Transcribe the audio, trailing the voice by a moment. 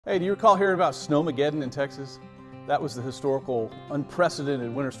Hey, do you recall hearing about Snowmageddon in Texas? That was the historical,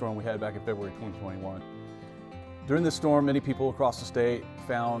 unprecedented winter storm we had back in February 2021. During this storm, many people across the state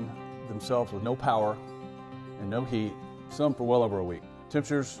found themselves with no power and no heat, some for well over a week.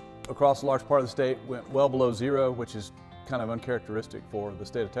 Temperatures across a large part of the state went well below zero, which is kind of uncharacteristic for the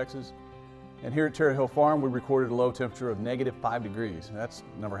state of Texas. And here at Cherry Hill Farm, we recorded a low temperature of -5 degrees. That's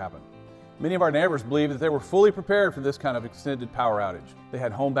never happened. Many of our neighbors believed that they were fully prepared for this kind of extended power outage. They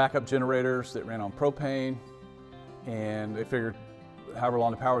had home backup generators that ran on propane, and they figured however long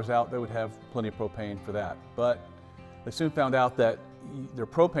the power was out, they would have plenty of propane for that. But they soon found out that their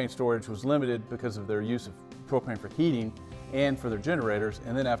propane storage was limited because of their use of propane for heating and for their generators.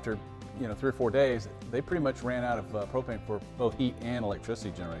 And then after 3 or 4 days, they pretty much ran out of propane for both heat and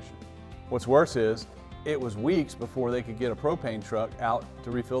electricity generation. What's worse is, it was weeks before they could get a propane truck out to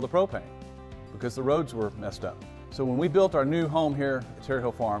refill the propane, because the roads were messed up. So when we built our new home here at Cherry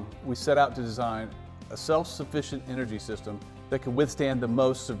Hill Farm, we set out to design a self-sufficient energy system that could withstand the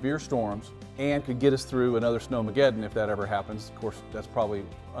most severe storms and could get us through another Snowmageddon if that ever happens. Of course, that's probably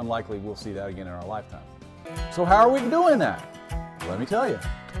unlikely we'll see that again in our lifetime. So how are we doing that? Let me tell you.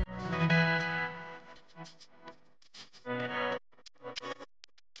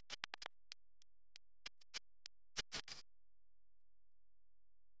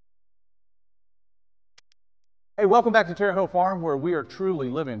 Hey, welcome back to Cherry Hill Farm, where we are truly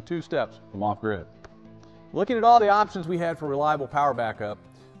living 2 steps from off-grid. Looking at all the options we had for reliable power backup,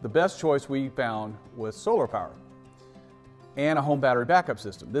 the best choice we found was solar power and a home battery backup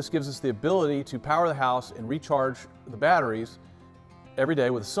system. This gives us the ability to power the house and recharge the batteries every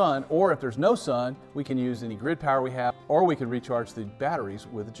day with the sun, or if there's no sun, we can use any grid power we have, or we can recharge the batteries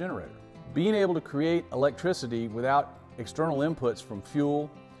with a generator. Being able to create electricity without external inputs from fuel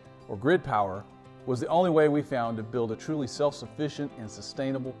or grid power was the only way we found to build a truly self-sufficient and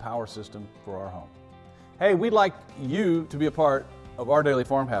sustainable power system for our home. Hey, we'd like you to be a part of our daily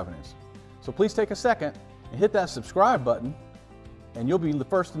farm happenings. So please take a second and hit that subscribe button, and you'll be the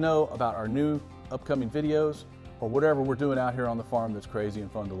first to know about our new upcoming videos or whatever we're doing out here on the farm that's crazy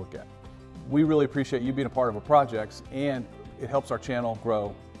and fun to look at. We really appreciate you being a part of our projects, and it helps our channel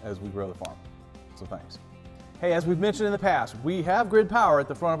grow as we grow the farm. So thanks. Hey, as we've mentioned in the past, we have grid power at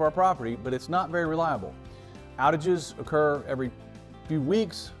the front of our property, but it's not very reliable. Outages occur every few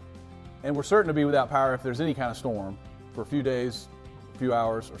weeks, and we're certain to be without power if there's any kind of storm for a few days, a few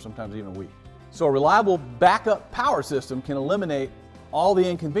hours, or sometimes even a week. So a reliable backup power system can eliminate all the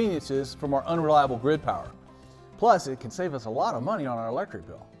inconveniences from our unreliable grid power. Plus, it can save us a lot of money on our electric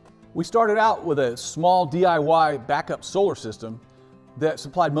bill. We started out with a small DIY backup solar system that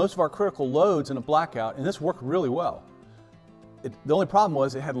supplied most of our critical loads in a blackout, and this worked really well. The only problem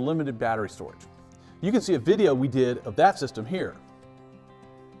was it had limited battery storage. You can see a video we did of that system here.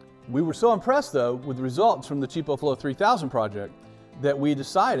 We were so impressed, though, with the results from the Cheapo Flow 3000 project that we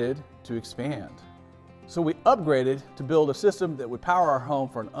decided to expand. So we upgraded to build a system that would power our home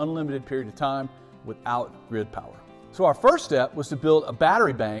for an unlimited period of time without grid power. So our first step was to build a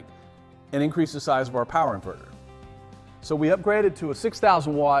battery bank and increase the size of our power inverter. So we upgraded to a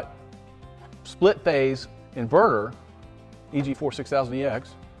 6,000 watt split phase inverter, EG4 6000EX,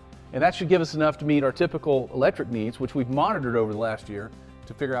 and that should give us enough to meet our typical electric needs, which we've monitored over the last year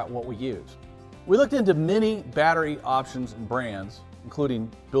to figure out what we use. We looked into many battery options and brands,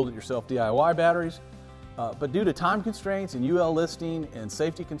 including build-it-yourself DIY batteries, but due to time constraints and UL listing and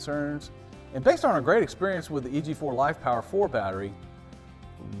safety concerns, and based on our great experience with the EG4 Lifepower 4 battery,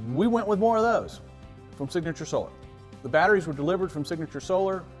 we went with more of those from Signiture Solar. The batteries were delivered from Signiture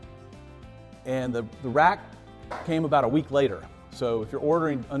Solar, and the rack came about a week later. So if you're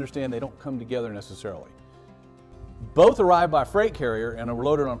ordering, understand they don't come together necessarily. Both arrived by freight carrier and are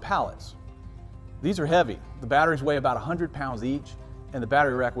loaded on pallets. These are heavy. The batteries weigh about 100 pounds each, and the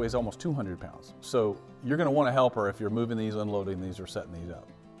battery rack weighs almost 200 pounds. So you're going to want a helper if you're moving these, unloading these, or setting these up.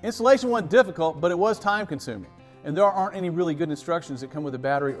 Installation wasn't difficult, but it was time consuming, and there aren't any really good instructions that come with the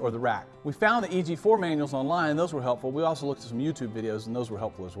battery or the rack. We found the EG4 manuals online, and those were helpful. We also looked at some YouTube videos, and those were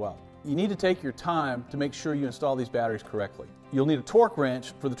helpful as well. You need to take your time to make sure you install these batteries correctly. You'll need a torque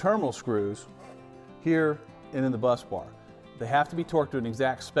wrench for the terminal screws here and in the bus bar. They have to be torqued to an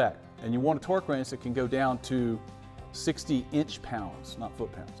exact spec, and you want a torque wrench that can go down to 60 inch-pounds, not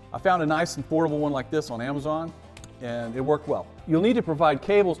foot-pounds. I found a nice and affordable one like this on Amazon, and it worked well. You'll need to provide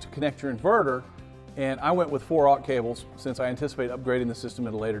cables to connect your inverter, and I went with 4-aught cables since I anticipate upgrading the system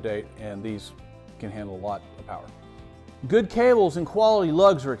at a later date, and these can handle a lot of power. Good cables and quality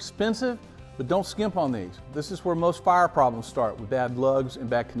lugs are expensive, but don't skimp on these. This is where most fire problems start, with bad lugs and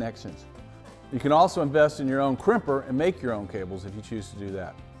bad connections. You can also invest in your own crimper and make your own cables if you choose to do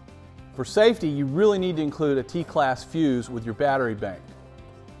that. For safety, you really need to include a T-class fuse with your battery bank.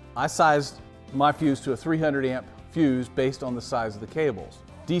 I sized my fuse to a 300 amp fuse based on the size of the cables.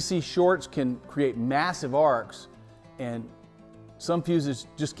 DC shorts can create massive arcs, and some fuses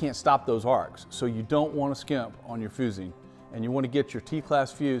just can't stop those arcs. So you don't want to skimp on your fusing, and you want to get your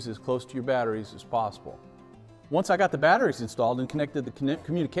T-class fuse as close to your batteries as possible. Once I got the batteries installed and connected the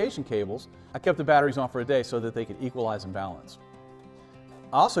communication cables, I kept the batteries on for a day so that they could equalize and balance.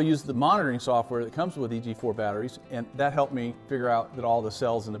 I also used the monitoring software that comes with EG4 batteries, and that helped me figure out that all the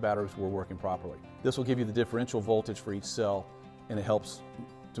cells in the batteries were working properly. This will give you the differential voltage for each cell, and it helps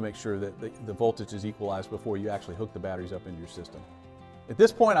to make sure that the voltage is equalized before you actually hook the batteries up into your system. At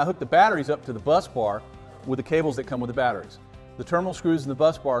this point, I hooked the batteries up to the bus bar with the cables that come with the batteries. The terminal screws in the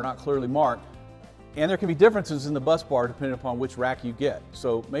bus bar are not clearly marked, and there can be differences in the bus bar depending upon which rack you get.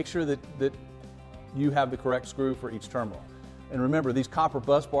 So make sure that you have the correct screw for each terminal. And remember, these copper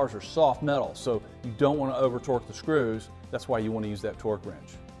bus bars are soft metal, so you don't want to over torque the screws. That's why you want to use that torque wrench.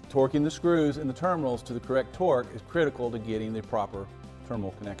 Torquing the screws in the terminals to the correct torque is critical to getting the proper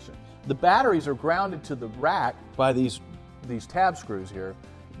terminal connection. The batteries are grounded to the rack by these tab screws here,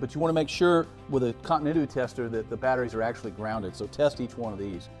 but you want to make sure with a continuity tester that the batteries are actually grounded. So test each one of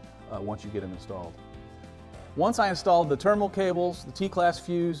these once you get them installed. Once I installed the terminal cables, the T-class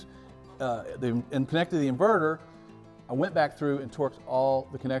fuse, and connected the inverter, I went back through and torqued all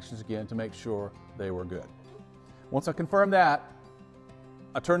the connections again to make sure they were good. Once I confirmed that,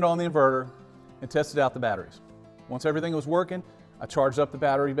 I turned on the inverter and tested out the batteries. Once everything was working, I charged up the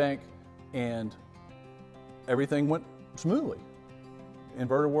battery bank and everything went smoothly.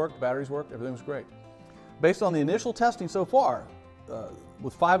 Inverter worked, batteries worked, everything was great. Based on the initial testing so far,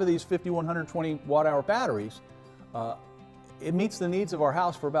 with 5 of these 5120 watt-hour batteries, it meets the needs of our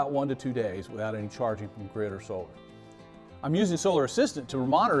house for about 1 to 2 days without any charging from grid or solar. I'm using Solar Assistant to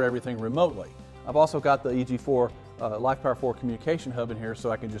monitor everything remotely. I've also got the EG4 Lifepower 4 communication hub in here,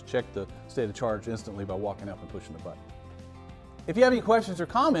 so I can just check the state of charge instantly by walking up and pushing the button. If you have any questions or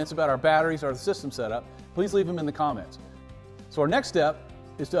comments about our batteries or the system setup, please leave them in the comments. So our next step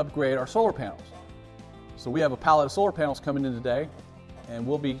is to upgrade our solar panels. So we have a pallet of solar panels coming in today, and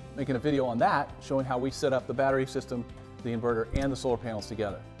we'll be making a video on that, showing how we set up the battery system, the inverter, and the solar panels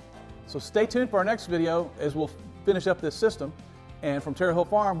together. So stay tuned for our next video as we'll finish up this system. And from Terre Haute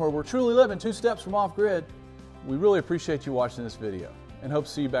Farm, where we're truly living 2 steps from off-grid, we really appreciate you watching this video and hope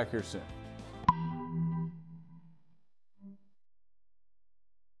to see you back here soon.